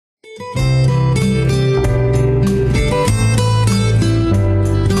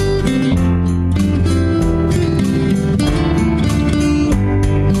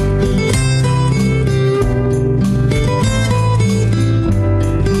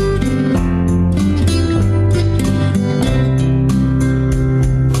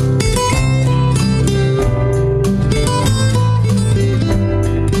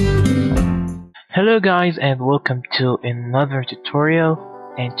guys, and welcome to another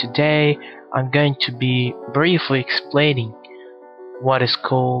tutorial, and today I'm going to be briefly explaining what is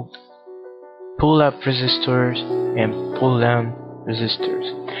called pull-up resistors and pull-down resistors.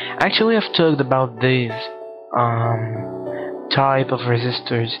 Actually, I've talked about these type of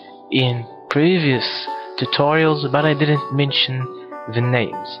resistors in previous tutorials, but I didn't mention the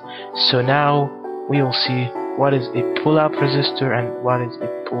names. So now we will see what is a pull-up resistor and what is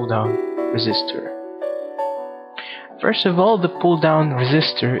a pull-down resistor. First of all, the pull-down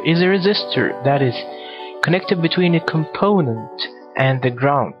resistor is a resistor that is connected between a component and the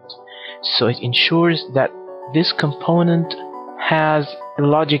ground. So it ensures that this component has a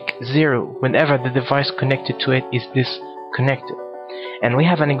logic 0 whenever the device connected to it is disconnected. And we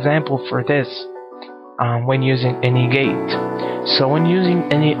have an example for this when using any gate. So when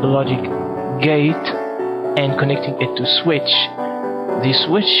using any logic gate and connecting it to switch, the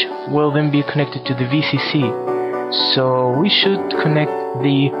switch will then be connected to the VCC. So we should connect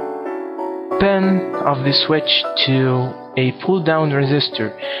the pin of the switch to a pull-down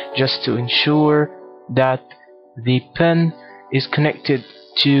resistor just to ensure that the pin is connected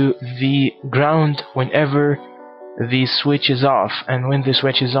to the ground whenever the switch is off, and when the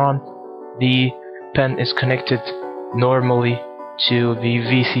switch is on, the pin is connected normally to the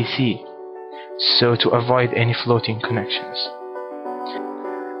VCC, so to avoid any floating connections.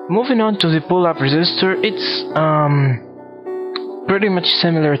 Moving on to the pull-up resistor, it's pretty much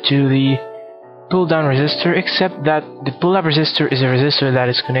similar to the pull-down resistor, except that the pull-up resistor is a resistor that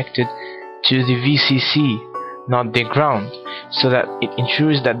is connected to the VCC, not the ground, so that it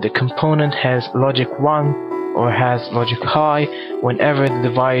ensures that the component has logic 1 or has logic high whenever the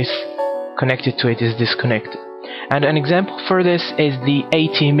device connected to it is disconnected. And an example for this is the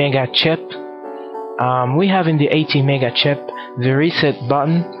 80 mega chip. We have in the 80 mega chip the reset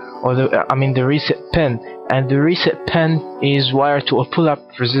button, or the reset pin, and the reset pin is wired to a pull-up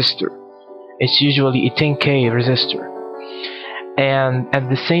resistor. It's usually a 10K resistor, and at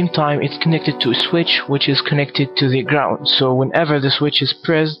the same time it's connected to a switch which is connected to the ground, so whenever the switch is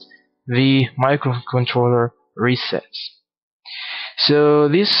pressed, the microcontroller resets. So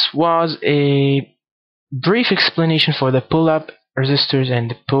this was a brief explanation for the pull-up resistors and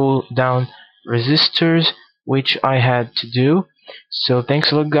the pull-down resistors which I had to do. So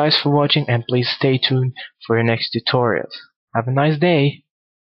thanks a lot guys for watching, and please stay tuned for your next tutorials. Have a nice day.